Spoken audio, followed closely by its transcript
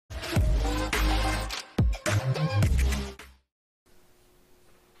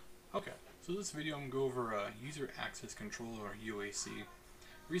So this video I'm going to go over User Access Control, or UAC.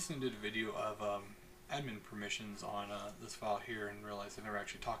 Recently did a video of admin permissions on this file here and realized I never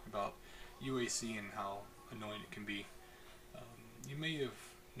actually talked about UAC and how annoying it can be. You may have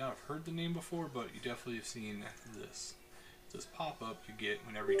not have heard the name before, but you definitely have seen this. This pop-up you get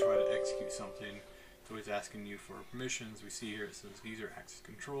whenever you try to execute something. It's always asking you for permissions. We see here it says User Access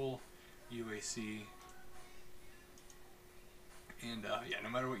Control, UAC. And yeah, no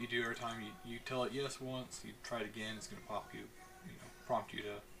matter what you do, every time you tell it yes once, you try it again, it's going to prompt you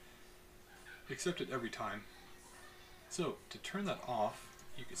to accept it every time. So to turn that off,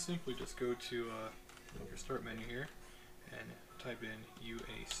 you can simply just go to your start menu here and type in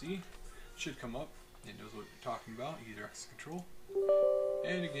UAC. It should come up. It knows what you're talking about, User Access Control.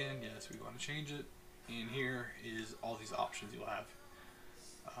 And again, yes, we want to change it. And here is all these options you'll have.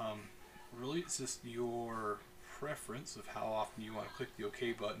 Really, it's just your preference of how often you want to click the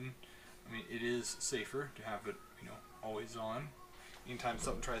OK button. I mean, it is safer to have it, always on. Anytime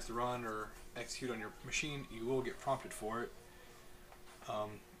something tries to run or execute on your machine, you will get prompted for it.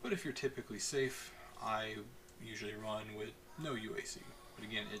 But if you're typically safe, I usually run with no UAC. But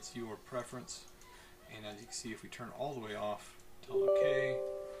again, it's your preference. And as you can see, if we turn all the way off, tell OK,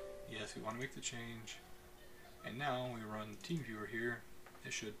 yes, we want to make the change. And now when we run TeamViewer here,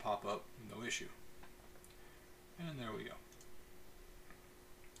 it should pop up, no issue. And there we go.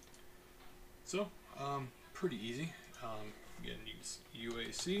 So, pretty easy. Again, use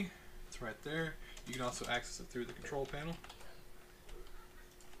UAC. It's right there. You can also access it through the control panel.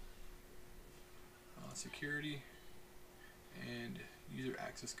 Security and user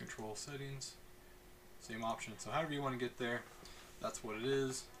access control settings. Same option. So however you want to get there, that's what it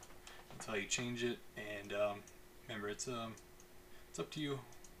is. That's how you change it. And remember, it's up to you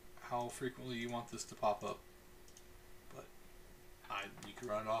how frequently you want this to pop up. But you can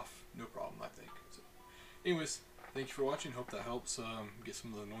run it off, no problem, I think. So, anyways, thank you for watching. Hope that helps get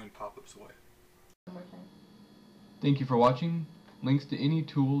some of the annoying pop-ups away. Thank you for watching. Links to any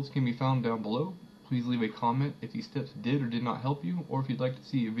tools can be found down below. Please leave a comment if these steps did or did not help you, or if you'd like to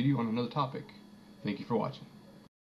see a video on another topic. Thank you for watching.